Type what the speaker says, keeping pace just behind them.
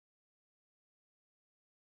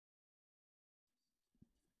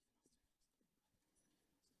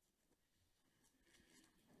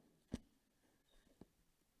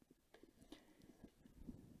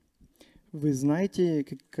Вы знаете,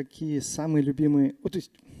 какие самые любимые... То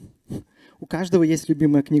есть у каждого есть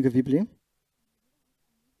любимая книга в Библии.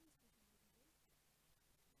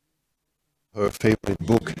 Her favorite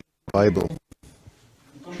book, Bible.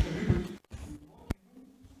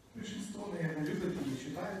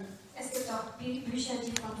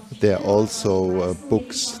 There are also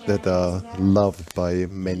books that are loved by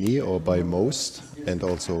many or by most, and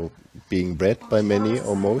also being read by many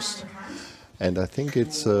or most. And I think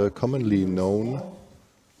it's commonly known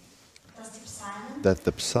that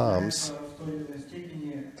the Psalms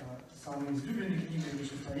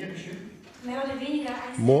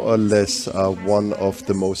more or less are one of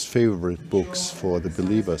the most favorite books for the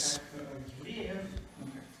believers.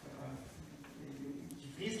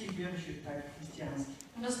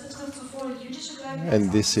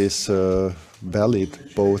 And this is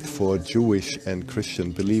valid both for Jewish and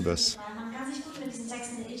Christian believers,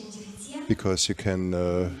 because you can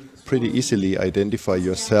pretty easily identify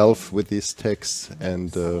yourself with these texts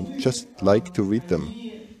and just like to read them.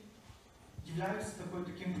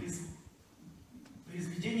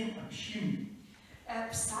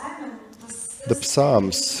 The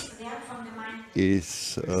Psalms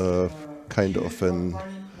is kind of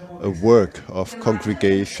a work of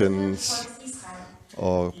congregations,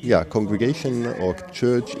 or congregation or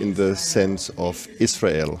church in the sense of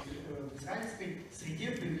Israel.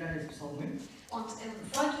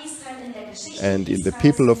 And in the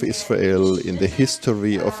people of Israel, in the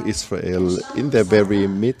history of Israel, in their very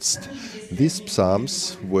midst, these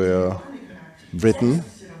psalms were written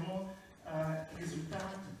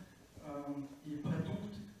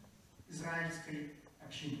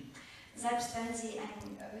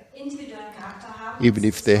even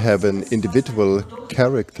if they have an individual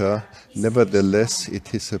character. Nevertheless,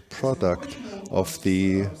 it is a product of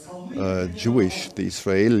the Jewish, the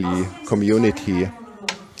Israeli community.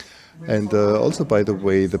 And also, by the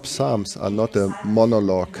way, the Psalms are not a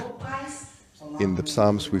monologue. In the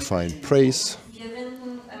Psalms we find praise,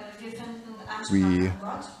 we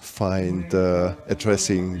find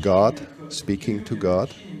addressing God, speaking to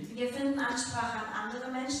God.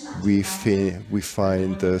 We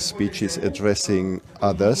find speeches addressing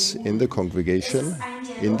others in the congregation,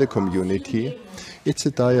 in the community. It's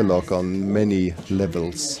a dialogue on many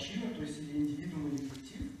levels.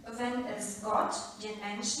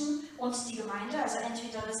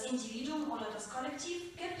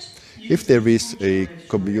 If there is a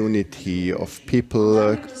community of people,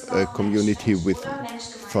 a community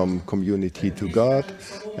from community to God,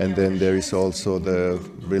 and then there is also the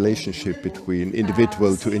relationship between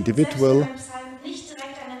individual to individual.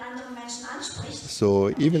 So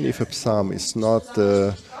even if a psalm is not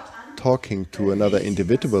talking to another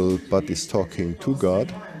individual, but is talking to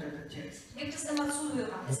God,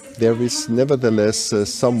 there is nevertheless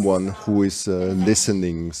someone who is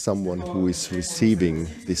listening, someone who is receiving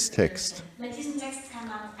this text.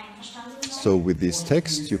 So with this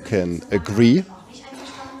text you can agree,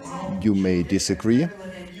 you may disagree,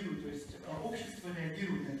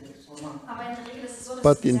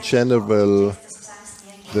 but in general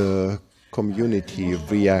the community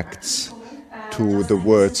reacts to the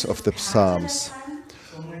words of the Psalms.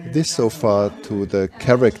 This so far to the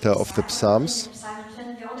character of the Psalms.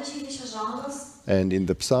 And in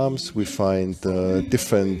the Psalms we find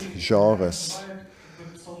different genres,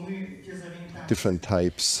 different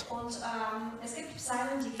types.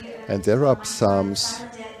 And there are Psalms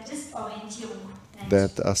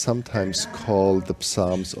that are sometimes called the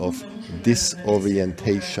Psalms of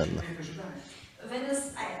disorientation.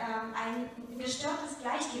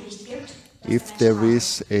 If there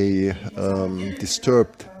is a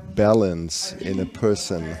disturbed balance in a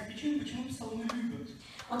person,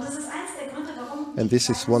 and this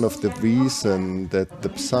is one of the reasons that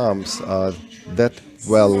the Psalms are that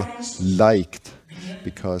well liked,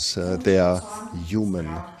 because they are human.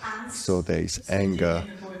 So there is anger,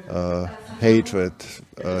 hatred,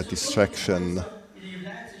 distraction.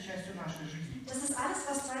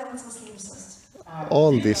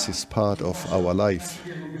 All this is part of our life.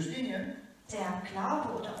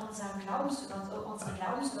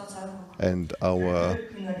 And our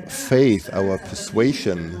faith, our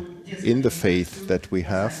persuasion in the faith that we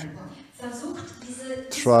have,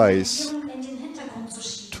 tries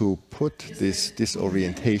to put this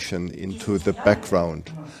disorientation into the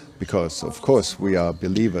background. Because, of course, we are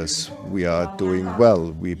believers, we are doing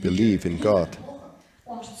well, we believe in God.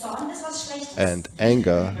 And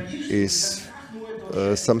anger is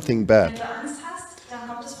something bad.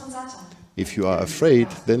 If you are afraid,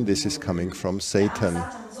 then this is coming from Satan.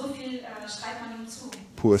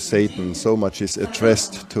 Poor Satan, so much is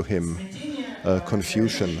addressed to him,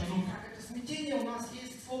 confusion.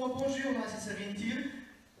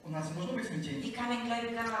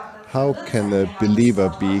 How can a believer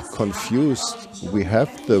be confused? We have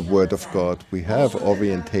the Word of God, we have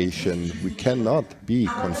orientation, we cannot be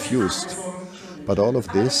confused. But all of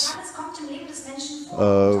this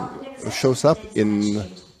shows up in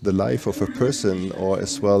the life of a person, or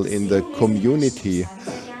as well in the community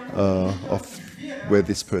of where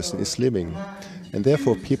this person is living. And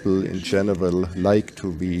therefore people in general like to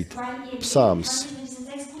read Psalms,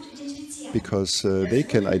 because they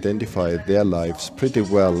can identify their lives pretty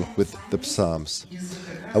well with the Psalms.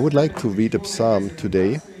 I would like to read a psalm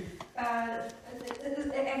today,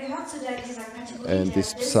 and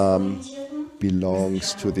this psalm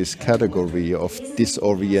belongs to this category of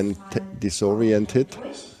disoriented.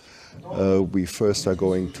 We first are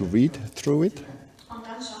going to read through it,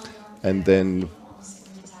 and then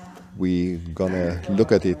we're gonna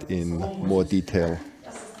look at it in more detail.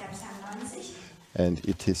 And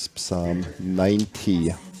it is Psalm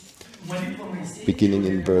 90, beginning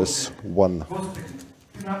in verse 1.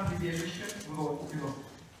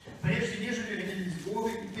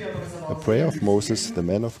 A prayer of Moses, the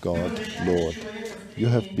man of God. Lord, you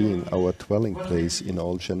have been our dwelling place in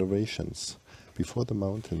all generations. Before the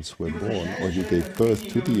mountains were born, or you gave birth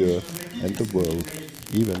to the earth and the world,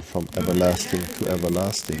 even from everlasting to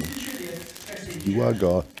everlasting. You are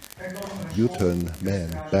God. You turn man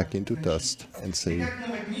back into dust and say,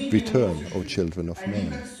 return, O children of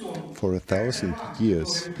man. For 1,000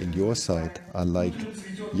 years in your sight are like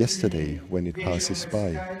yesterday when it passes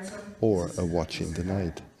by, or a watch in the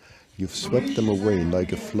night. You've swept them away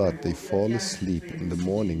like a flood. They fall asleep. In the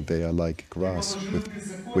morning they are like grass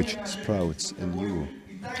which sprouts anew.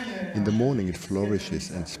 In the morning it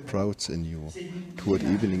flourishes and sprouts anew. Toward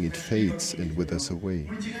evening it fades and withers away.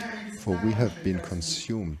 For we have been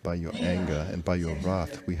consumed by your anger, and by your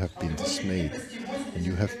wrath we have been dismayed. And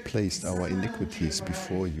you have placed our iniquities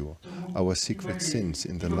before you, our secret sins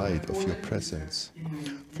in the light of your presence.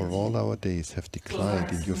 For all our days have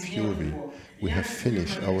declined in your fury. We have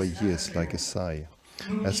finished our years like a sigh.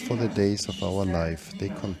 As for the days of our life, they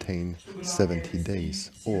contain 70 days,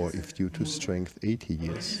 or if due to strength 80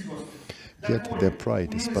 years. Yet their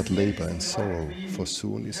pride is but labor and sorrow, for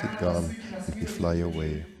soon is it gone, and we fly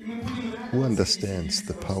away. Who understands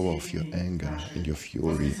the power of your anger and your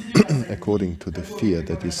fury, according to the fear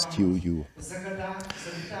that is due you?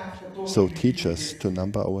 So teach us to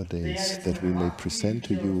number our days, that we may present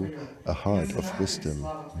to you a heart of wisdom.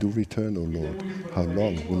 Do return, O Lord. How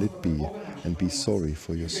long will it be? And be sorry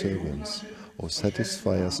for your servants. O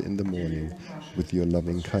satisfy us in the morning with your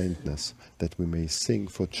loving kindness, that we may sing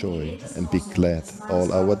for joy and be glad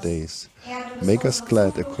all our days. Make us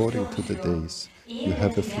glad according to the days you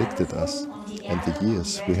have afflicted us, and the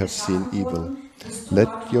years we have seen evil. Let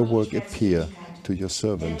your work appear to your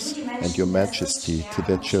servants, and your majesty to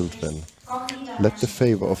their children. Let the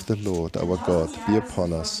favor of the Lord our God be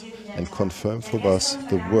upon us, and confirm for us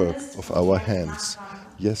the work of our hands.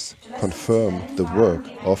 Yes, confirm the work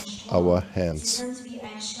of our hands.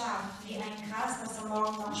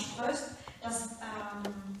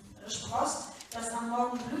 Das am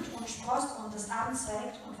Morgen blüht und sproßt und des Abends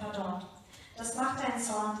welkt und verdorrt. Das macht dein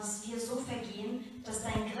Zorn, dass wir so vergehen, dass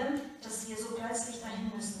dein Grimm, dass wir so plötzlich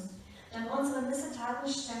dahin müssen. Denn unsere Missetaten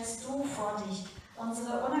stellst du vor dich,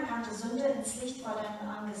 unsere unerkannte Sünde ins Licht vor deinem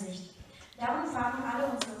Angesicht. Darum fahren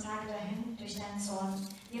alle unsere Tage dahin durch deinen Zorn.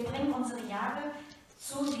 Wir bringen unsere Jahre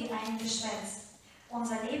zu wie ein Geschwätz.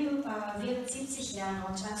 Unser Leben wäre 70 Jahre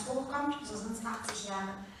und wenn es hochkommt, so sind es 80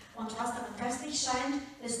 Jahre. Und was dann köstlich scheint,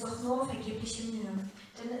 ist doch nur vergebliche Mühe.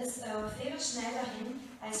 Denn es fährt schnell dahin,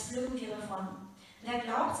 als flügen wir davon. Wer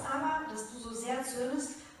glaubt aber, dass du so sehr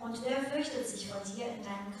zürnest, und wer fürchtet sich vor dir in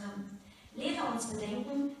deinem Grimm? Lehre uns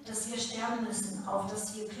bedenken, dass wir sterben müssen, auf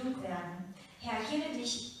dass wir klug werden. Herr, kehre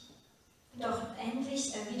dich doch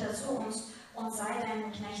endlich wieder zu uns und sei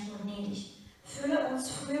deinen Knechten gnädig. Fülle uns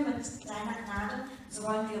früh mit deiner Gnade, so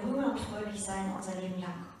wollen wir rühmen und fröhlich sein unser Leben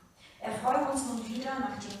lang. Erfreue uns nun wieder,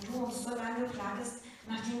 nachdem du uns so lange plagest,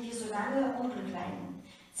 nachdem wir so lange Unglück leiden.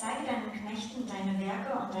 Zeige deinen Knechten deine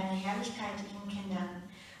Werke und deine Herrlichkeit ihren Kindern.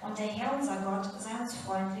 Und der Herr, unser Gott, sei uns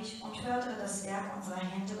freundlich und fördere das Werk unserer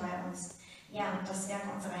Hände bei uns. Ja, das Werk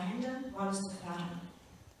unserer Hände wolltest du fördern.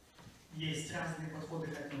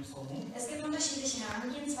 Es gibt unterschiedliche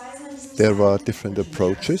Herangehensweisen in diesem Psalm. There are different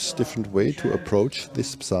approaches, different way to approach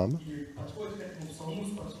this psalm.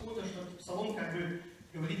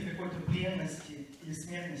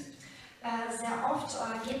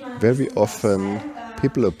 Very often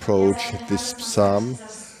people approach this psalm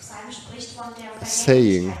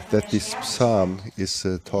saying that this psalm is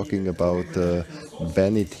talking about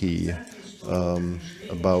vanity,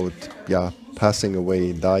 about passing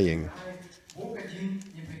away, dying. Und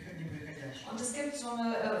es gibt so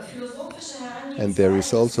eine philosophische And there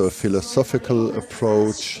is also a philosophical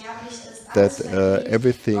approach that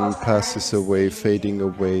everything passes away, fading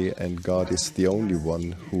away, and God is the only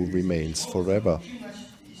one who remains forever.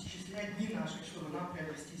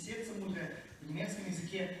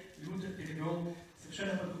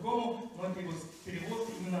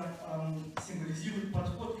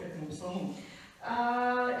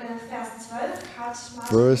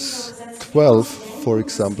 Verse 12, for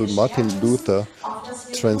example, Martin Luther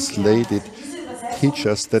translated, teach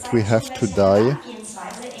us that we have to die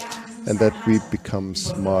and that we become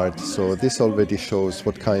smart. So this already shows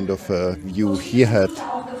what kind of view he had.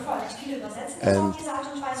 And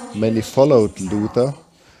many followed Luther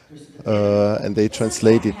and they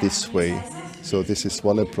translated this way. So this is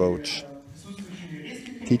one approach.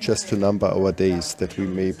 Teach us to number our days, that we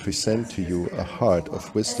may present to you a heart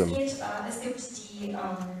of wisdom.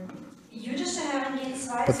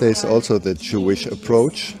 But there is also the Jewish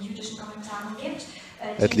approach,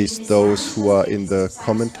 at least those who are in the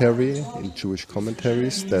commentary, in Jewish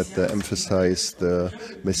commentaries, that emphasize the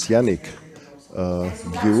messianic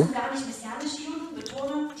view.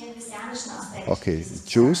 Okay,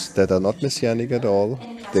 Jews that are not messianic at all,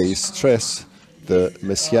 they stress the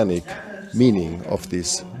messianic meaning of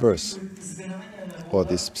this verse or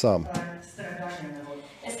this psalm.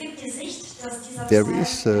 There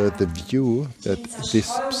is the view that this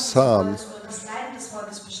psalm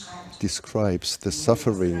describes the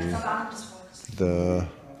suffering, the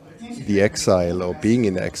exile or being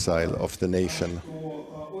in exile of the nation.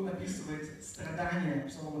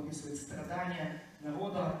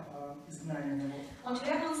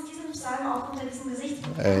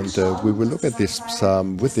 And we will look at this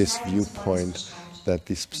psalm with this viewpoint that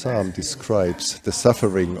this psalm describes the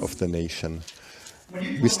suffering of the nation.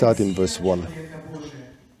 We start in verse 1.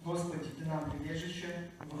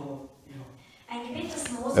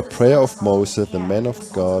 A prayer of Moses, the man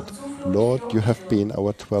of God. Lord, you have been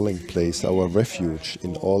our dwelling place, our refuge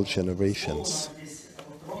in all generations.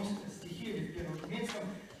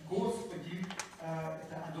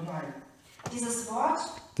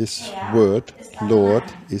 This word, Lord,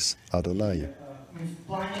 is Adonai.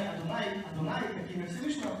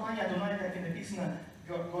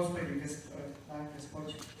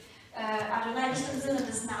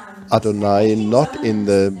 Adonai, not in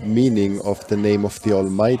the meaning of the name of the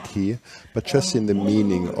Almighty, but just in the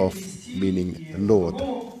meaning of Lord.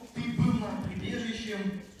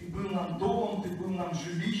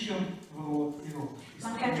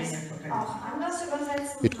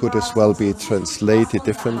 It could as well be translated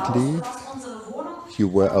differently. You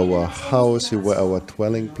were our house, you were our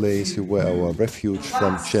dwelling place, you were our refuge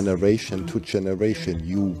from generation to generation.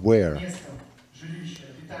 You were.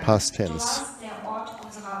 Past tense.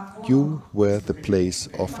 You were the place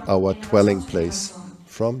of our dwelling place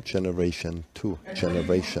from generation to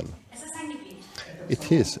generation.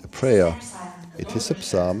 It is a prayer. It is a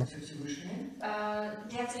psalm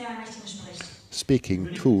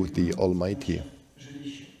speaking to the Almighty,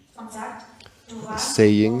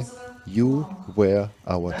 saying, you were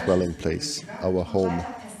our dwelling place, our home.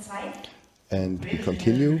 And we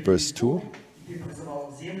continue, verse 2.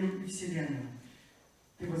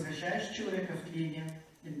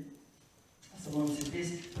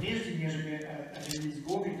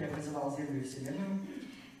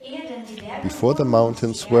 Before the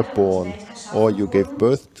mountains were born, or you gave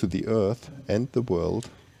birth to the earth and the world,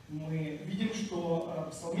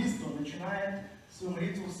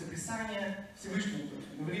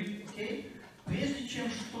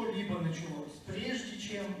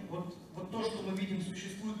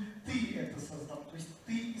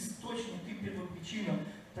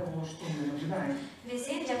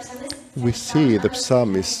 we see the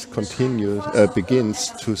psalmist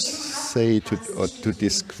begins to say, to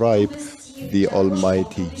describe the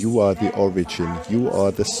Almighty. You are the origin. You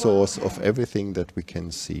are the source of everything that we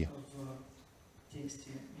can see.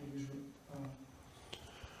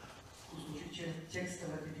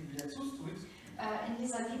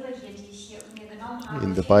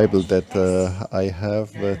 In the Bible that I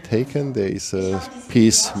have taken, there is a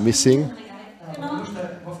piece missing.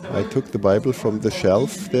 I took the Bible from the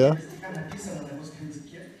shelf there,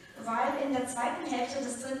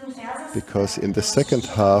 because in the second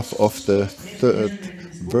half of the third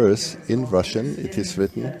verse in Russian it is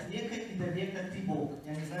written,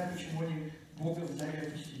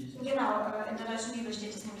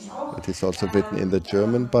 it is also written in the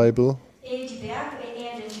German Bible,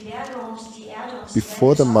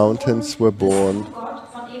 before the mountains were born,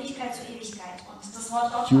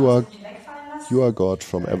 you are God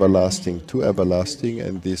from everlasting to everlasting,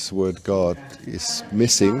 and this word God is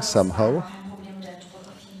missing somehow. Kein Problem mit der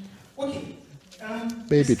Typografie. Окей.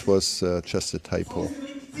 Maybe it was just a typo.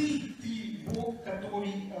 Псалмист говорит, ты Бог,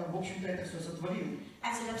 который, в общем-то, это все сотворил.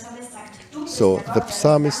 Also der Psalmist sagt, du bist So der the Gott, der das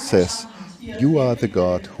psalmist Ganze says, erschaffen hat. you are the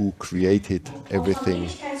God who created Und von everything,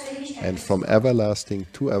 Ewigkeit zu Ewigkeit and bist from du. everlasting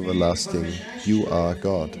to everlasting, you are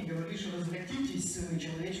God. И говоришь, возвратитесь, сыны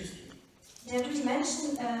человеческие. Der du die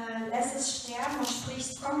Menschen lässt es sterben und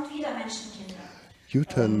sprichst, kommt wieder, Menschenkinder. You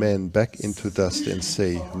turn men back into dust and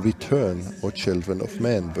say, return, O children of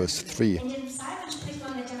men. Verse 3. In den Psalmen spricht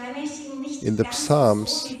man mit dem Allmächtigen nicht In the ganz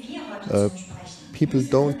Psalms, so, wie wir heute zu ihm sprechen. people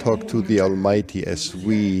don't talk to the Almighty as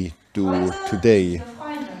we do Heute today. sind wir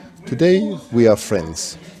Freunde. Today we are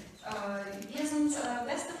friends. Wir sind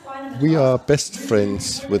beste Freunde mit We Gott. are best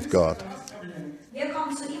friends with God. Wir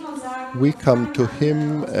kommen zu ihm und sagen, We come to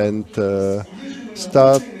Him and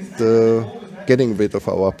start getting rid of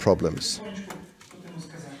our problems.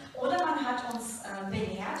 oder man hat uns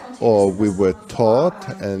belehrt und Or wir we wissen, were dass taught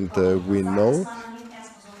man and sagt, we dass know man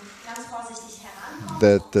erstmal so ganz vorsichtig herankommt.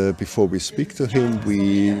 that before we speak to Him,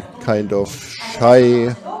 we kind of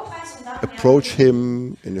shy approach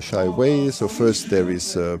Him in a shy way. So first there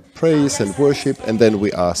is praise and worship, and then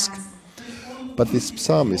we ask. But this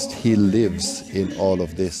psalmist, he lives in all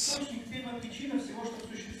of this.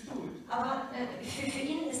 Aber für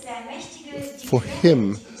ihn ist der Allmächtige die For Quelle,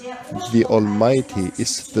 him, der the Ursprung Almighty alles, was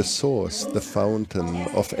is the source, the fountain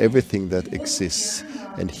of everything that exists,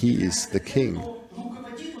 and He is the King.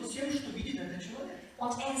 Руководит вот всем, что видит этот человек.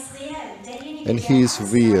 und er ist real, derjenige, And der He is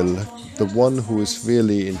alles real, leitet und the führt one und who is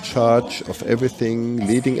really in charge of everything,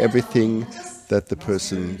 leading everything that the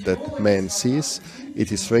person, that man sees. It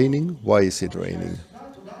is raining. Why is it raining?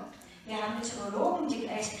 Wir haben Meteorologen, die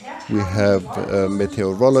erklärt We haben, have die Wolken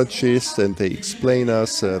meteorologists, and they explain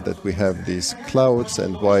us that we have these clouds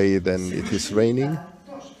and why then it is raining.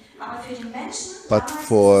 aber für den Menschen But damals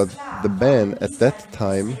for ist es klar, the man at that es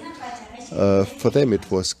time, regnet, weil der Mächtige for them it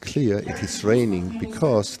was clear it is raining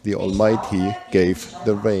because the Almighty gave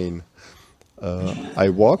the rain. I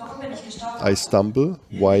walk, Warum bin ich gestorben? I stumble.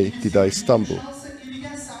 Why did I stumble? Или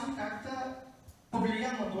я сам как-то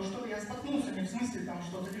повлиял на то, что я споткнулся. Не в смысле там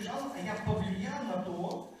что-то лежало, а я повлиял на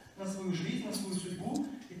то, на свою жизнь, на свою судьбу,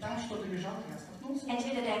 и там что-то лежало, и я споткнулся.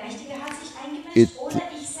 Entweder der Mächtige hat sich eingemischt It oder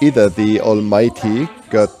ich selbst either habe the ihn Almighty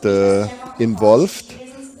beeinflusst, got nicht, dass ich einfach involved,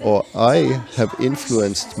 gewesen bin, or I sondern ich have habe meinen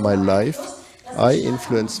influenced Schicksal so my life. beeinflusst, dass I ich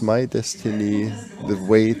influenced my destiny the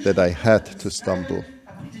way that I had to stumble.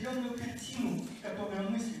 Определенную картину, которую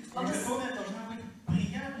он мыслит, и которая должна быть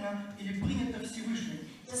приятна или принята Всевышним.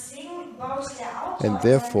 Deswegen baut der Autor And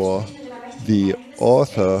therefore, seinem Gespräch mit dem Allmächtigen the ein gewisses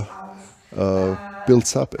author Bild auf.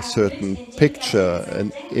 builds up a certain picture,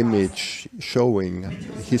 an image showing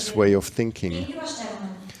his way of thinking,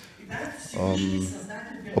 Gegenüberstellungen.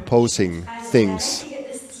 opposing Also things. der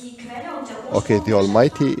Mächtige ist die Quelle und der Okay, Ursprung the der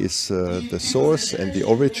Almighty is the source and the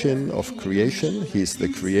origin of creation. He is the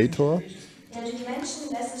creator. Schöpfung. Der du die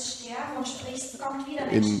Menschen lässt es sterben und sprichst, kommt wieder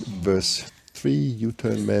In Menschenkind. verse 3, you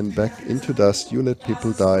turn men back into dust, you let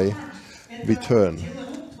people die, return.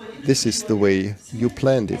 This is the way you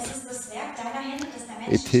planned it. Es ist das Werk deiner Hände, dass der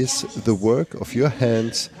Mensch It is sterben the work of your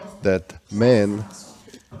hands that man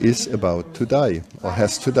is about to die or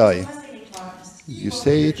has to die. festgelegt worden ist. You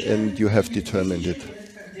say it and you have determined it. Как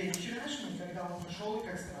день вчерашний, когда он пришел,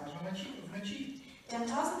 как стража в ночи. Denn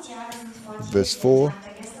 1000 Jahre sind vor dir, Verse wie 4, der Tag,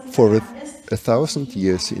 der gestern for vergangen ist. 1,000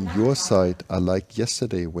 years in your sight are like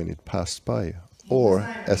yesterday when it passed by, or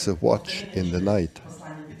as a watch in the night.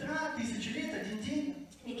 Послание Петра, 1000 лет, один день.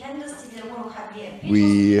 Wir kennen das, die Wiederholung hat wie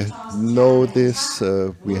We Petrus 1000 know Jahre this,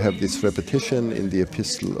 gesagt. we have this repetition in the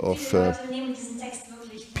epistle of Die Leute nehmen diesen Text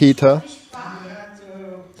wirklich Peter, wörtlich wahr.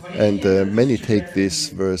 Говорят, and many take this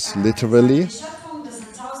verse literally. Die Schöpfung, das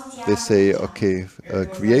sind 1000 Jahre. They say, okay,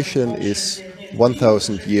 creation is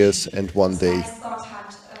 1,000 years and one day, Das heißt, Gott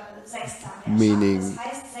hat 6 Tage meaning, erschaffen, das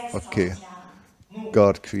heißt 6000 okay, Jahre.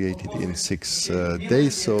 God created in 6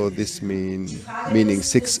 days, so this meaning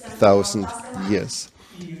 6,000 years.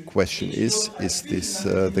 Question is this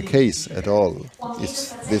the case at all? Und geht es Is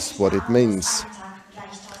tatsächlich this what it darum, means? dass ein Tag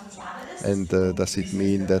gleich 1000 Jahre ist? And does it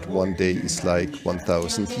mean that one day is like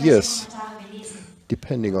 1,000 Wir haben years? Kommentare gelesen.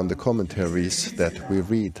 Depending on the commentaries that we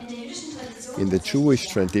read. In der jüdischen Tradition In the Jewish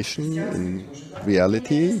tradition, in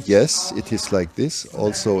reality, yes, it is like this.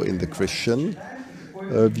 Also in the Christian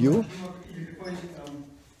view, или какой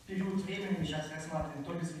период времени сейчас рассматриваем,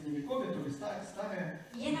 то ли средневековье, то ли старое.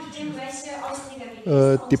 je nachdem, welche Ausleger wir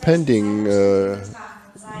lesen und depending welche Zeitgeschichte wir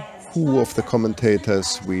betrachten, sei es who of the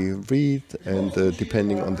commentators we read, and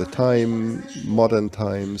depending on the time, modern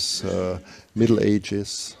times, Middle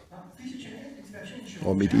Ages,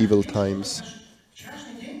 or medieval times.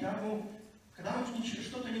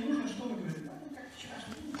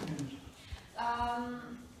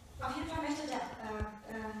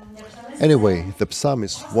 Anyway, the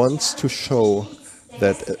psalmist wants to show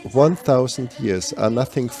that 1,000 years are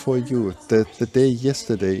nothing for you. That the day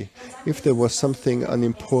yesterday, if there was something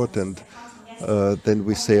unimportant, then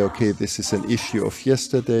we say, okay, this is an issue of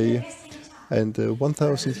yesterday. And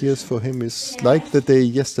 1,000 years for him is like the day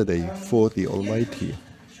yesterday for the Almighty.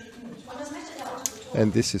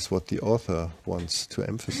 And this is what the author wants to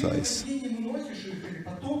emphasize.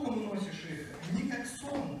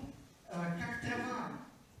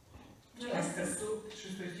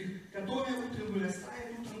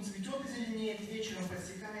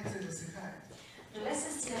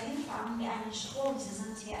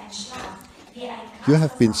 You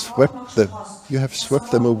have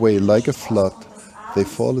swept them away like a flood. They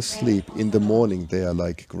fall asleep. In the morning they are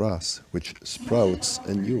like grass, which sprouts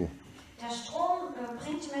anew.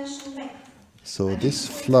 So this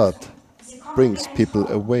flood brings people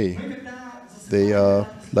away. They are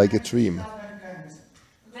like a dream.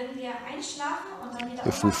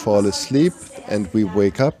 If we fall asleep and we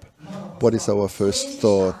wake up, what is our first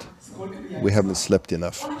thought? We haven't slept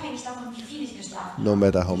enough. No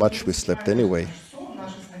matter how much we slept anyway.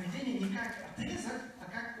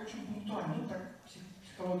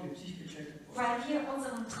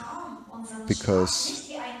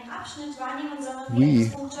 Because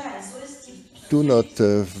we do not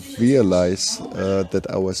realize that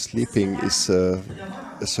our sleeping is a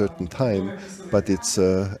certain time, but it's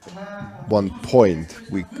one point.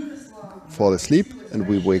 We fall asleep and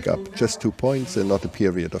we wake up. Just 2 points and not a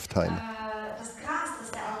period of time.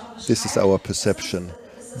 This is our perception.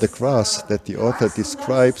 The grass that the author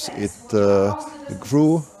describes, it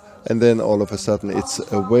grew, and then all of a sudden it's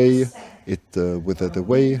away, it withered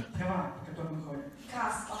away.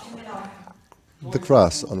 The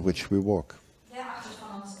grass on which we walk.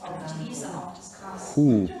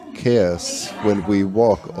 Who cares when we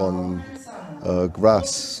walk on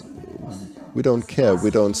grass? We don't care,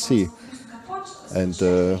 we don't see. And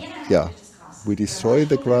we destroy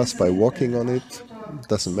the grass by walking on it.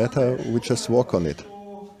 Doesn't matter, we just walk on it.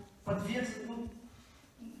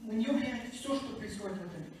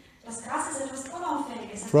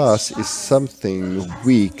 Grass is something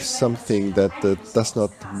weak, something that does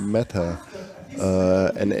not matter.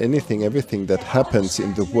 And everything that happens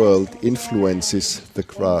in the world influences the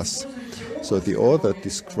grass. So the author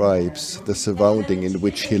describes the surrounding in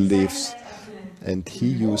which he lives, and he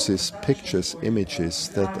uses pictures, images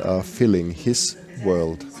that are filling his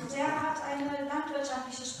world.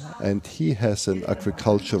 And he has an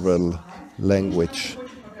agricultural language.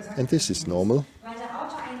 And this is normal,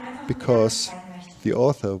 because the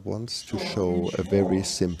author wants to show a very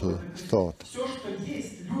simple thought.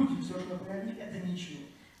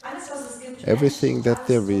 Everything that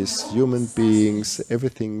there is, human beings,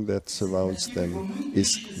 everything that surrounds them,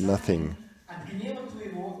 is nothing.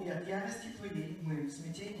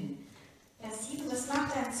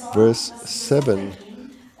 Verse 7,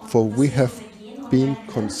 For we have been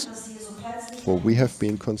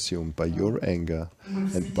consumed by your anger,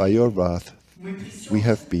 and by your wrath we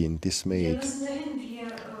have been dismayed.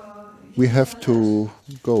 We have to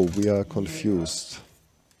go, we are confused.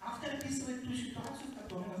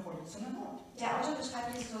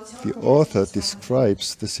 The author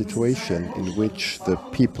describes the situation in which the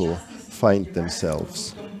people find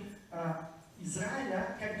themselves.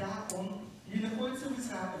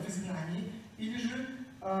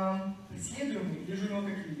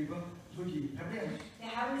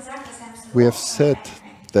 We have said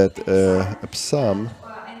that a psalm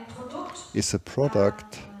is a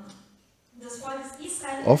product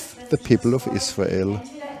of the people of Israel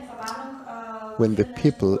when the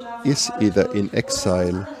people is either in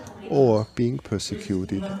exile or being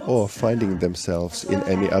persecuted or finding themselves in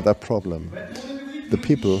any other problem. The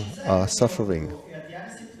people are suffering.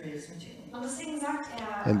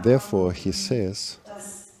 And therefore he says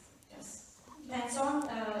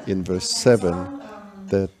in verse 7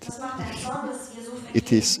 that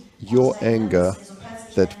it is your anger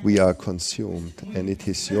that we are consumed, and it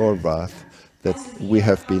is your wrath that we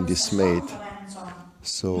have been dismayed.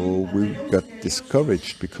 So we got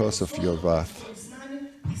discouraged because of your wrath.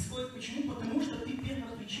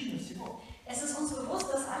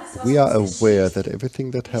 We are aware that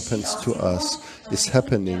everything that happens to us is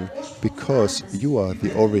happening because you are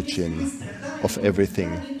the origin of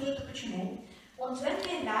everything.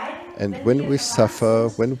 And when we suffer,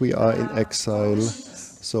 when we are in exile,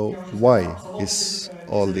 so why is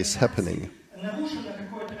all this happening? Нарушено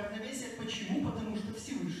какое-то равновесие. Почему? Потому что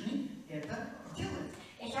Всевышний это делает.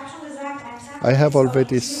 Ich habe schon gesagt, ein Psalm I have der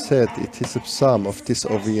already Desorientierung, said it is a psalm of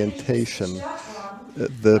disorientation.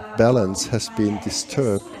 The balance has been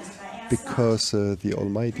disturbed because the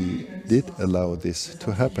Almighty did allow this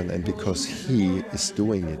to happen and because He is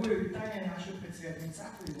doing it. Такое питание наше пред светлым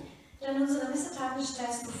Царством Его. Denn unsere Missetaten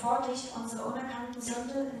stellst du vor dich, unsere unerkannten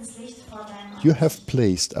Sünde ins Licht vor deinem You Angesicht. have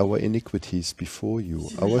placed our iniquities before you,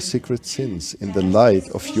 our secret sins in the light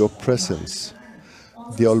of your presence.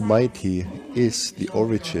 The Almighty is the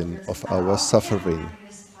origin of our suffering,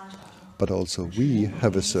 but also we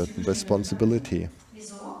have a certain responsibility.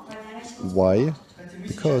 Wieso? Weil der mächtige Why?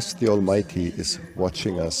 Because the Almighty is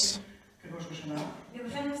watching us. Wir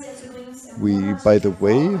befinden uns jetzt übrigens im We, Monat by the der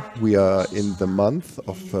way, Vorbereitung we are auf in the month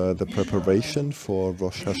of the preparation for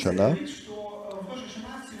Rosh Hashanah, Говорит, что в Рош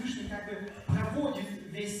ха-Шана Всевышний как бы проводит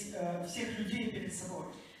всех людей перед собой.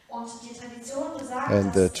 Und die Tradition besagt,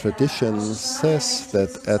 and the dass tradition Rosh Hashanah says der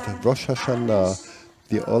that Mächtige at Rosh Hashanah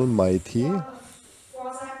the Almighty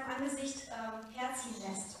vor seinem Angesicht herziehen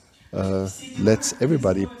lässt. lets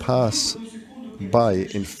everybody pass by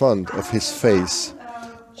in front of His face.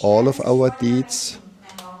 All of our deeds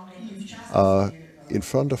are in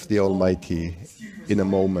front of the Almighty in a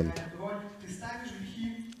moment. Ты ставишь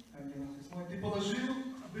грехи, ты положил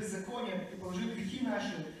беззаконие, ты положил грехи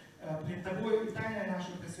наши пред тобой и тайное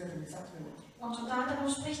наше пред светлым лица Твоего. Und unter anderem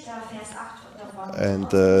spricht da Vers 8 davon. And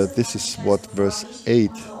this is what verse 8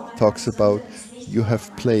 talks about. You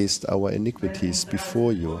have placed our iniquities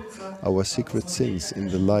before you, our secret sins in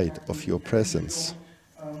the light of your presence.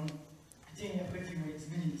 Где необходимо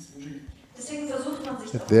изменить свою жизнь. Deswegen versucht man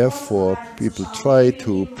sich Therefore, people try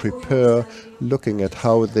to prepare, looking at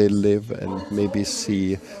how they live and maybe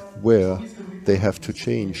see where they have to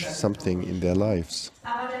change something in their lives.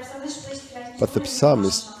 Aber der Psalmist spricht vielleicht nicht But the unbedingt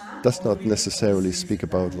psalmist von Rosh Hashanah. does not necessarily speak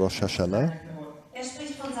about Rosh Hashanah. Er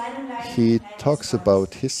spricht von seinem Leiden. He Leiden des talks Volkes.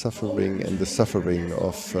 about his suffering and the suffering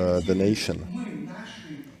of the nation. Мы,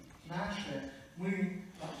 наши, мы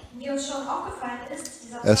Wie uns schon aufgefallen ist,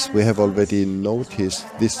 dieser As Psalm we ist have already noticed,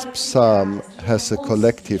 this psalm has a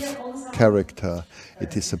collective character.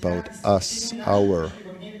 It is about us, our.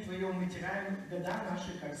 в гневе Твоем мы теряем года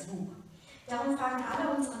наши, как звук. Darum fahren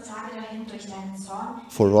alle unsere Tage dahin durch deinen Zorn.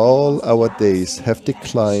 For all our days have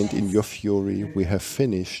declined in your fury, we have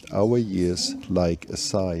finished our years like a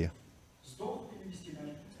sigh. Вздох перевести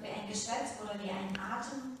даже. Wie ein Geschwätz oder wie ein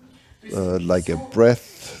Atem. Like a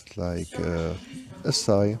breath, like a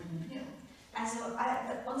sigh. Also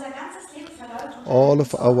unser ganzes Leben verläuft unter All deinem of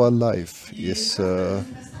Zorn. our life is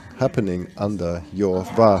happening under your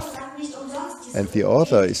wrath. Sagt nicht umsonst diese And the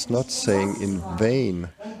author is not saying in vain,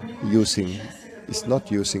 is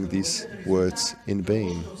not using these words in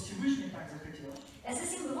vain. Что Всевышний так захотел. Es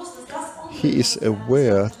ist ihm bewusst, dass das He is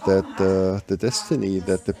aware that the destiny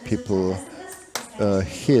that the people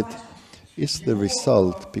hid is the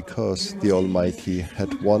result because the Almighty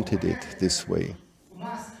had wanted it this way. У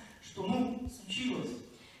нас, что случилось.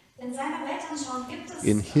 in seiner Weltanschauung gibt es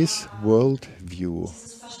In his worldview,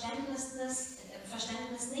 dieses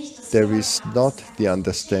Verständnis nicht, dass there jemand is not the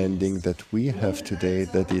understanding that we have today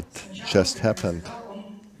that it just happened.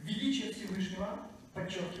 Он величие Всевышнего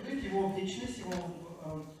подчеркивает его вечность,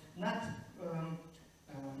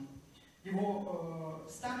 его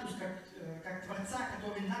статус как Творца,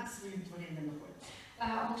 который над своим творением находится.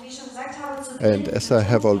 und wie ich schon gesagt habe, zu And Beginn as I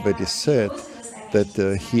have betont already er said, die Größe des that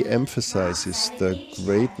Ergebnisses, he emphasizes the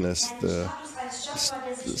greatness, the Status als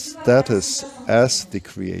Schöpfer, der sich über status alles Schöpfung as the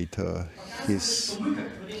creator,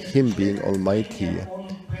 him being almighty,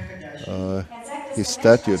 Er zeigt, dass his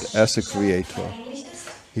der Mensch statute als as a Schöpfer creator. vergänglich ist.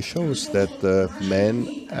 He shows that the man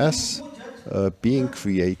as being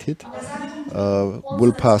created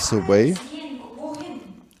will pass away, Wohin?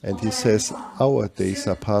 and he says, our days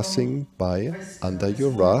are passing by under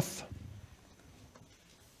your wrath.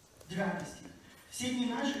 9 стих. Все дни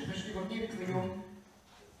наши прошли во гневе Твоем.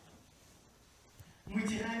 Мы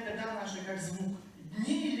теряем года наши, как звук.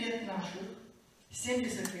 Дни и лет наших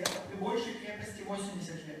 70 лет, а при большей крепости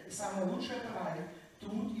 80 лет. И самое лучшее товаре,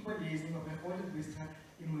 труд и болезни, но проходят быстро,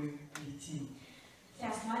 и мы летим.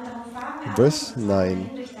 Vers 9, darum fahren wir Verse alle 9,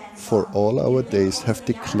 hin durch deinen for Zorn. all our days have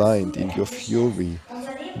declined in your fury.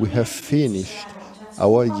 We have finished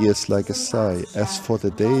our years like a sigh. As for the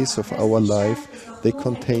days of our life, they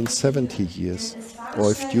contain 70 years,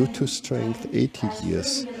 or if due to strength 80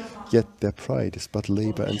 years. Yet their pride is but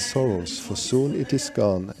labor and sorrows, for soon it is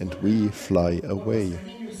gone, and we fly away. По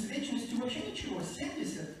сравнению с вечностью вообще ничего,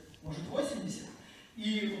 70, может 80.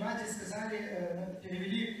 И у Нади сказали,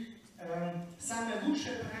 перевели самое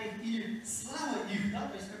лучшее про их или слава их, да,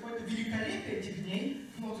 то есть какое-то великолепие этих дней,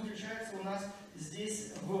 но заключается у нас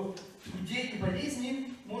здесь в труде и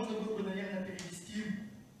болезни. Можно было бы, наверное, перевести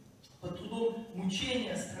под трудом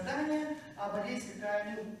мучения, страдания, а болезнь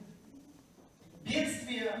какая, ну,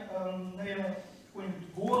 бедствие, наверное,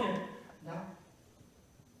 какое-нибудь горе, да.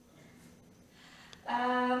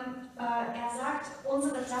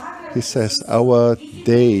 He says, our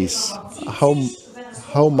days,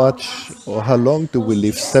 how much or how long do we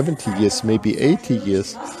live? 70 years, maybe 80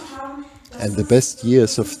 years. And the best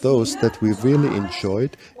years of those that we really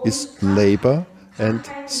enjoyed is labor and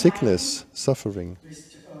sickness, suffering,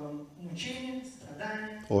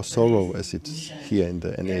 or sorrow, as it's here in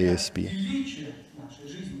the NASB.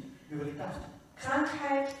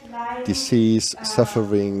 Disease,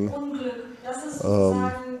 suffering,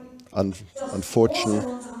 unfortunate.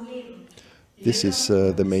 This is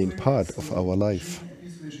the main part of our life.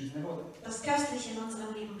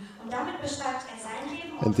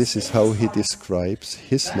 And this is how he describes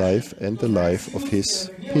his life and the life of his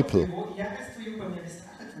people.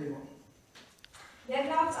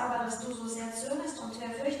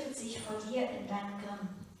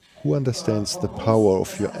 Who understands the power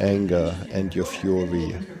of your anger and your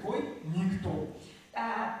fury?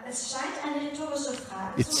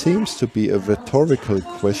 It seems to be a rhetorical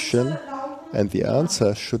question, and the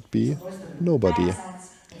answer should be nobody.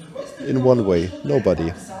 In one way,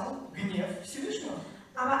 nobody.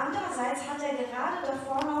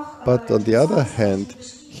 But on the other hand,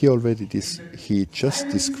 he just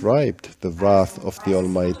described the wrath of the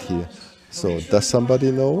Almighty. So does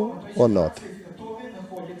somebody know or not?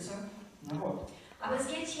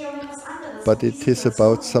 But it is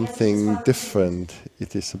about something different.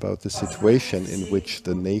 It is about the situation in which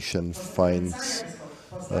the nation finds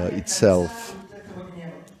itself.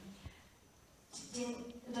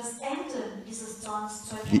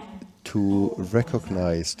 To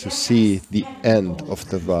recognize, to see the end of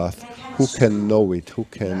the wrath. Who can know it? Who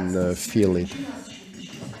can feel it?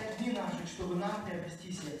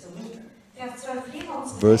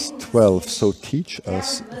 Verse 12, so teach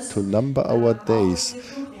us to number our days,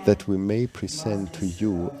 that we may present to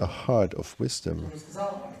you a heart of wisdom.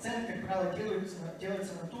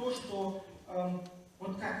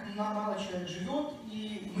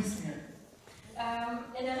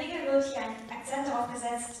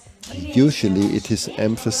 Usually it is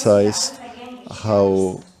emphasized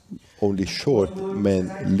how only short man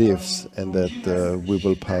lives and that we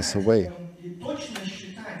will pass away.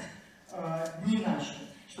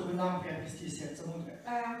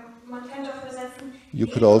 You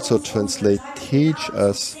could also translate, teach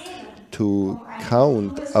us to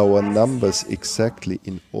count our numbers exactly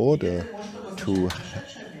in order to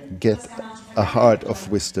get a heart of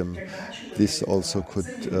wisdom. This also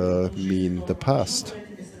could mean the past.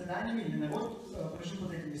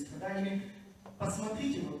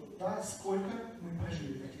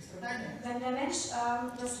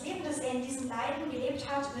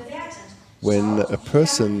 When a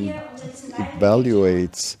person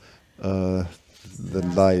evaluates the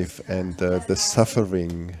life and the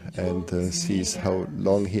suffering and sees how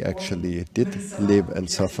long he actually did live and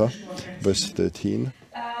suffer, verse 13.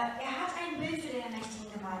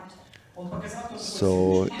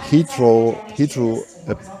 So he drew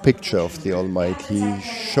a picture of the Almighty. He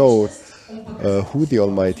showed who the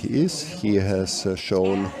Almighty is. He has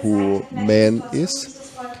shown who man is.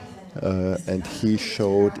 And he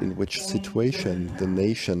showed in which situation the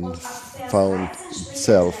nation found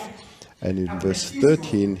itself. And in verse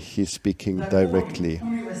 13, he's speaking directly.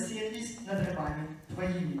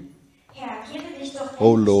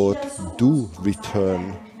 O Lord, do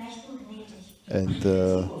return and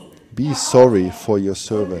be sorry for your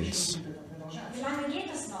servants.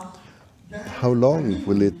 How long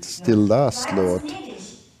will it still last, Lord?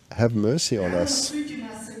 Have mercy on us.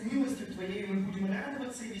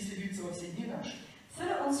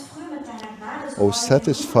 O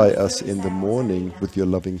satisfy us in the morning with your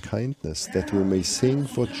loving kindness, that we may sing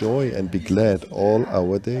for joy and be glad all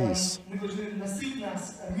our days.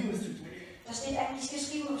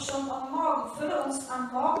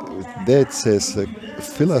 There it says,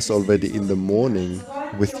 fill us already in the morning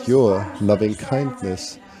with your loving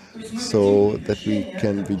kindness, so that we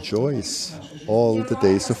can rejoice all the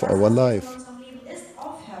days of our life.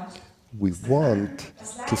 We want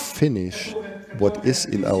to finish what is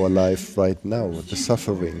in our life right now, the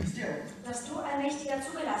suffering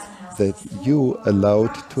that you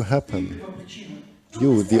allowed to happen.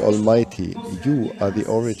 You, the Almighty, you are the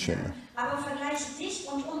origin.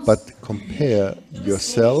 But compare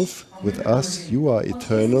yourself with us, you are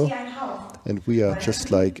eternal, and we are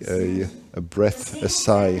just like a breath, a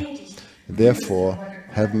sigh. Therefore,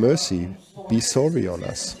 have mercy, be sorry on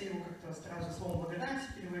us.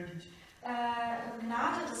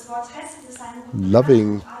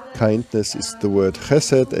 Loving kindness is the word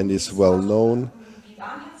chesed and is well known,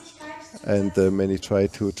 and many try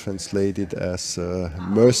to translate it as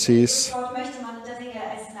mercies,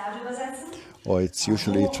 or it's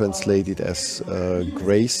usually translated as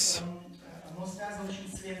grace.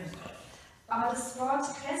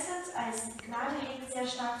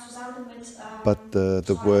 But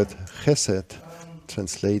the word chesed,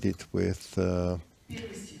 translated with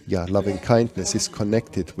loving kindness, is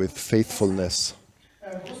connected with faithfulness.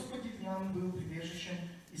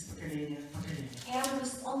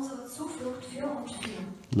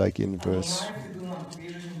 Like in verse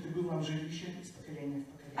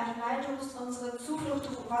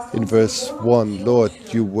 1, Lord,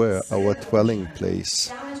 you were our dwelling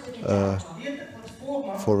place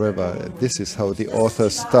forever. This is how the author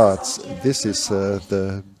starts. This is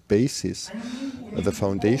the basis, the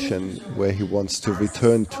foundation where he wants to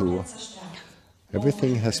return to.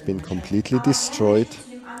 Everything has been completely destroyed,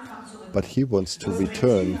 but he wants to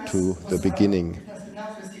return to the beginning.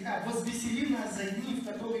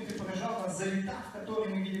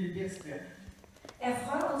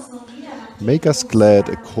 Make us glad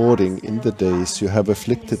according in the days you have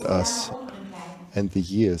afflicted us, and the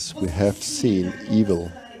years we have seen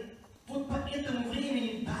evil.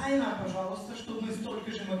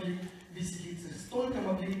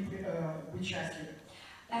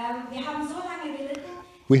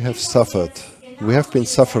 We have suffered. We have been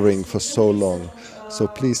suffering for so long, so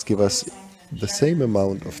please give us the same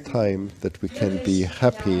amount of time that we can be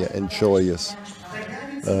happy and joyous.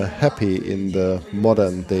 Happy in the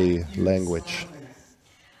modern day language.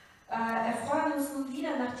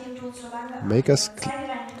 Make us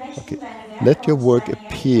let your work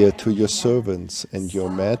appear to your servants and your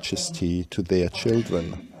majesty to their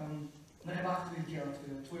children.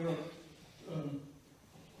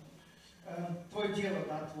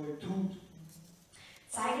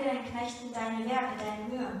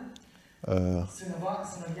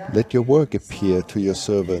 Let your work appear to your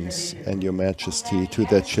servants and your majesty to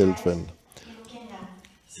their children.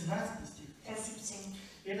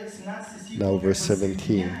 Now verse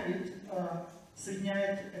 17.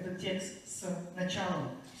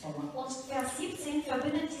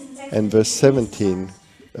 And verse 17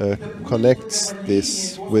 connects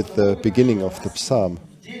this with the beginning of the psalm.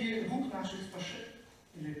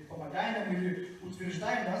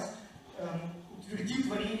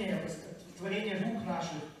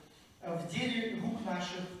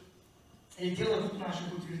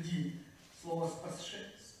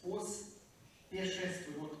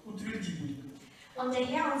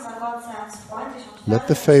 Let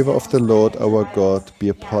the favor of the Lord our God be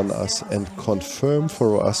upon us and confirm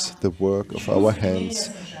for us the work of our hands.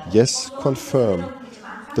 Yes, confirm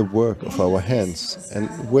the work of our hands. And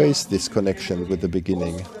where is this connection with the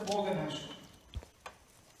beginning?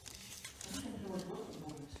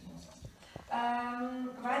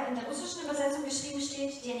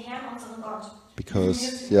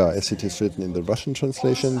 Because, as it is written in the Russian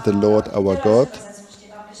translation, the Lord our God,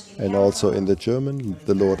 and also in the German,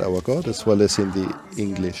 the Lord our God, as well as in the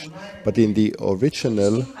English. But in the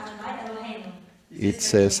original, it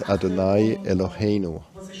says Adonai Eloheinu.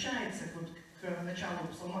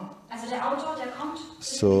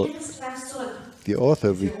 So the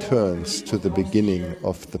author returns to the beginning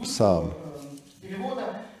of the psalm.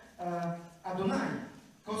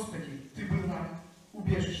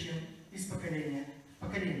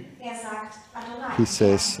 He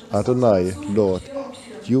says, Adonai, Lord,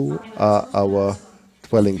 you are our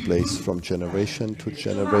dwelling place from generation to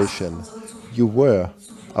generation. You were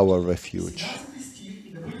our refuge.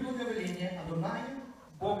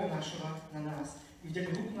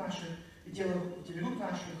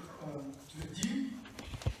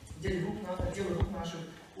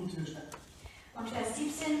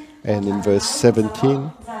 And in verse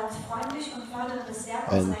 17,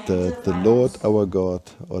 and the Lord our God,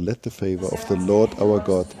 or let the favor of the Lord our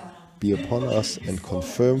God be upon us and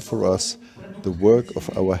confirm for us the work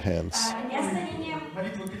of our hands.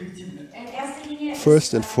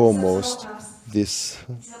 First and foremost, this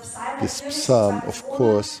psalm, of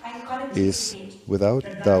course, is without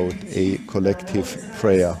doubt a collective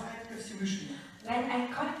prayer.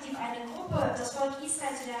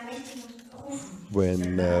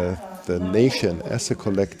 When the nation as a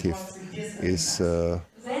collective is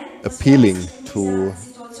appealing to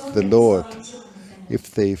the Lord,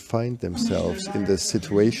 if they find themselves in the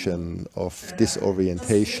situation of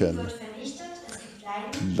disorientation,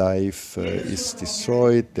 life is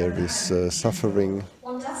destroyed, there is suffering,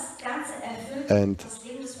 Und das Ganze erfüllt and das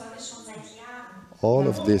Leben des Volkes schon seit Jahren. all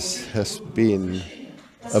of this has been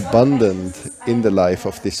Das Volk möchte, abundant dass es in the life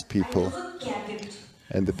of these eine people. Rückkehr gibt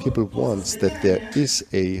And the people wants that there is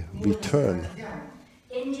a return,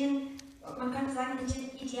 in den, man könnte sagen, in den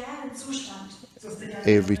idealen Zustand.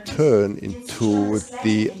 a return into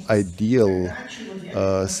the ideal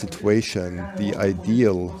situation, the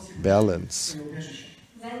ideal balance.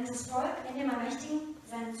 Wenn das Volk in dem Allmächtigen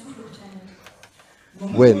seine Zuflucht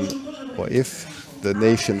findet. When or if the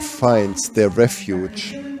nation finds their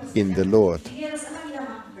refuge in the Lord. Wie wir das immer wieder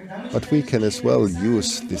machen. But we can as well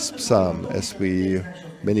use this psalm as we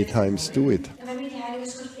many times do it. Wenn wir die Heilige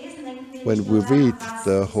Schrift lesen, denken wir When nicht we nur daran, read was the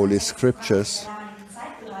die Holy damaligen Scriptures,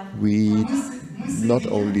 Zeit bedeutet. we not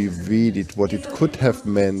only read it what it could have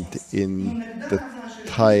meant in the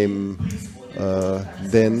time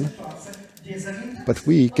then, but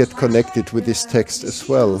we get connected with this text as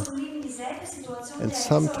well. Zum Leben dieselbe Situation And der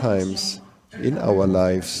sometimes in our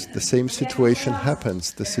lives the same situation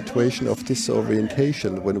happens, the situation of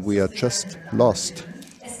disorientation, when we are just lost.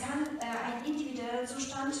 Es kann ein individueller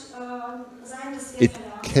Zustand sein, dass wir It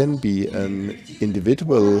can be an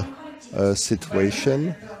individual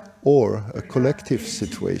situation or a collective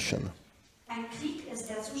situation. Ein Krieg ist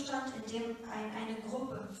der Zustand, in dem eine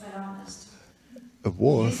Gruppe verloren ist. A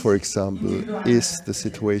war, for example, is the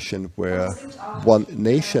situation where one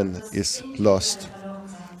nation is lost,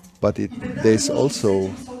 but there's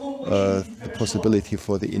also the possibility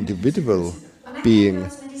for the individual being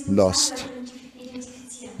lost.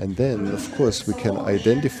 And then, of course, we can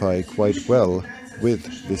identify quite well with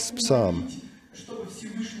this psalm,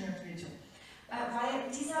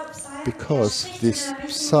 because this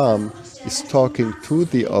psalm is talking to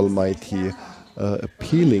the Almighty,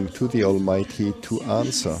 appealing to the Almighty to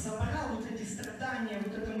answer.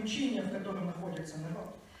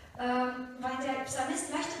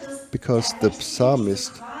 Because the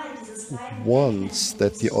psalmist wants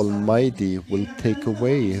that the Almighty will take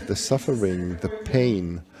away the suffering, the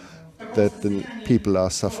pain that the people are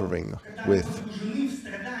suffering with.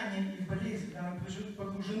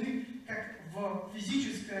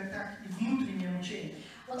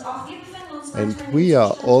 And we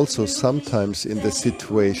are also sometimes in the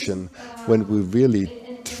situation when we really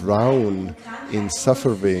drown in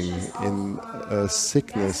suffering, in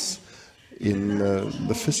sickness, in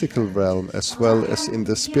the physical realm as well as in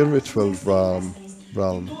the spiritual realm.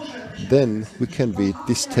 Then we can read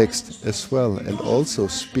this text as well and also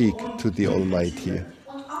speak to the Almighty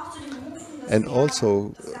and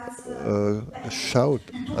also shout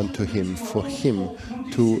unto Him for Him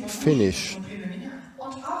to finish.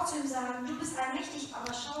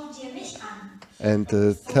 And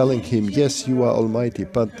telling Him, yes, you are Almighty,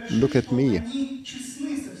 but look at me.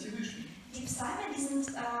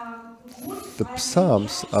 The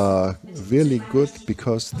Psalms are really good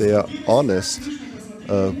because they are honest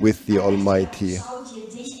with the Almighty.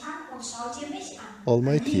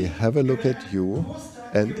 Almighty, have a look at you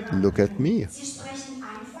and look at me.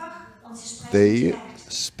 They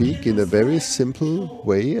speak in a very simple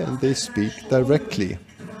way and they speak directly.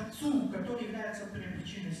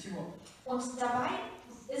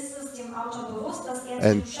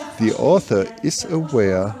 And the author is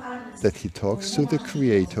aware that he talks to the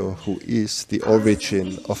Creator, who is the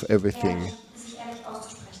origin of everything.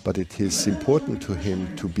 But it is important to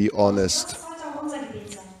him to be honest.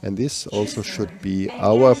 And this also should be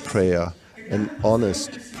our prayer, an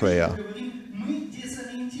honest prayer.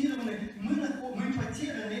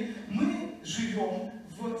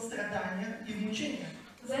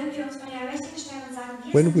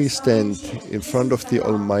 When we stand in front of the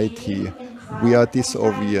Almighty, we are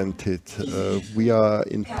disoriented, we are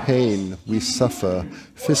in pain, we suffer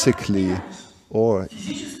physically or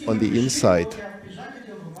on the inside.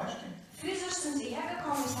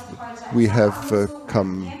 We have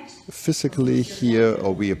come physically here,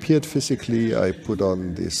 or we appeared physically. I put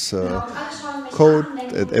on this coat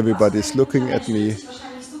and everybody's looking at me.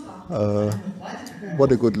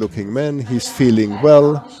 What a good looking man, he's feeling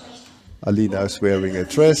well. Alina is wearing a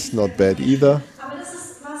dress, not bad either.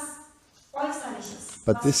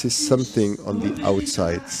 But this is something on the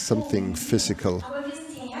outside, something physical.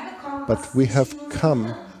 But we have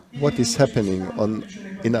come, what is happening on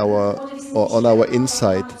our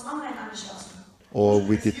inside. Or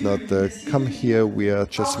we did not come here, we are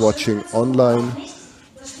just watching online,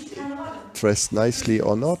 dressed nicely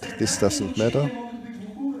or not, this doesn't matter.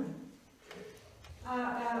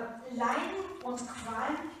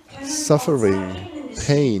 Suffering,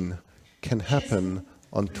 pain can happen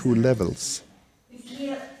on two levels.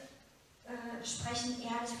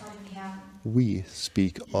 we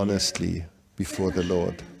speak honestly before the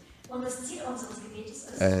Lord. Und das Ziel unseres Gebetes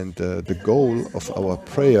ist, And the goal of our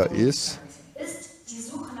prayer is die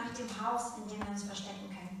Suche nach dem Haus, in dem wir uns verstecken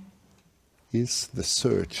können. the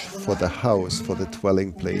search for the house, for the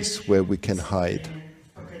dwelling place where we can hide.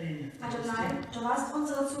 Adonai, du warst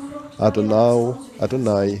unsere Zuflucht.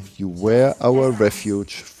 Adonai, you were our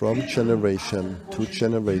refuge from generation to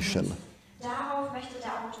generation. Darauf möchte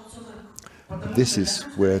der Autor zurück. This is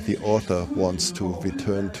where the author wants to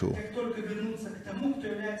return to. Как только вернуться к тому, кто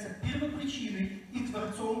является первопричиной и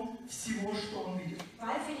творцом всего, что он видит.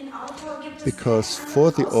 Weil für den Autor gibt es Because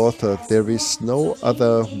for the author there is no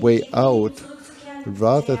other way out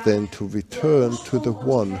rather than to return to the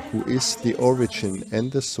one who is the origin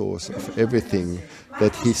and the source of everything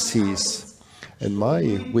that he sees. And my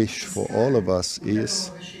wish for all of us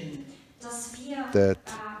is dass wir that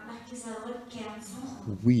nach dieser Rückkehr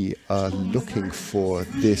suchen. we are looking for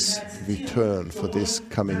this return, for this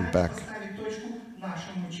coming back. Поставить точку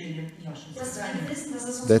нашим мучениям и нашим Dass wir страданиям. wissen, dass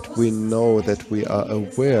es uns That we bewusst ist, know, that we are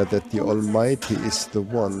aware that the Almighty is the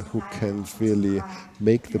one who can really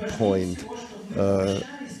make the point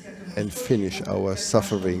and finish our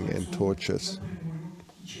suffering and tortures.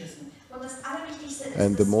 Und das Allerwichtigste ist,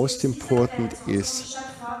 And the dass most wir dieser important Welt is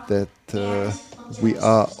Schöpfer that we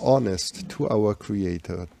are honest to our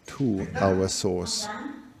Creator, to our source.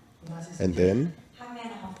 And then haben wir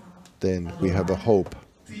eine Hoffnung. then we have a hope.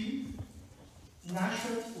 Ты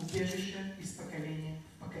наше убежище из поколения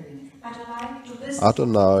в поколение. Adonai, du bist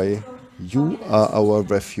Adonai, you are our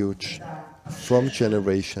refuge from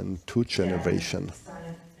generation to generation.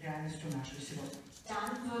 Станет реальностью нашей сегодня.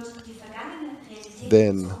 dann wird die vergangene Realität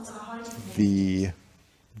Then zu unserer heutigen Welt. the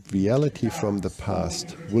reality from the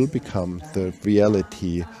past will become the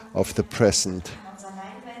reality of the present. Kann unser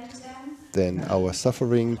Leid beendet werden? Then our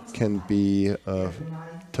suffering can be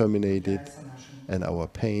terminated and our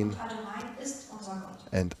pain, Adonai ist unser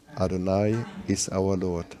Gott. and Adonai is our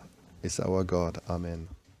Lord, is our God. Amen.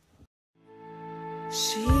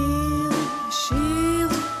 שיר, שיר,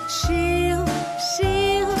 שיר,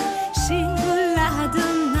 שיר, שיר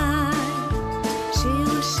לאדוני.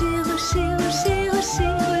 שיר, שיר, שיר, שיר,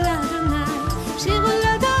 שיר לאדוני. שיר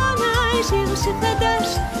לאדוני, שיר שחדש.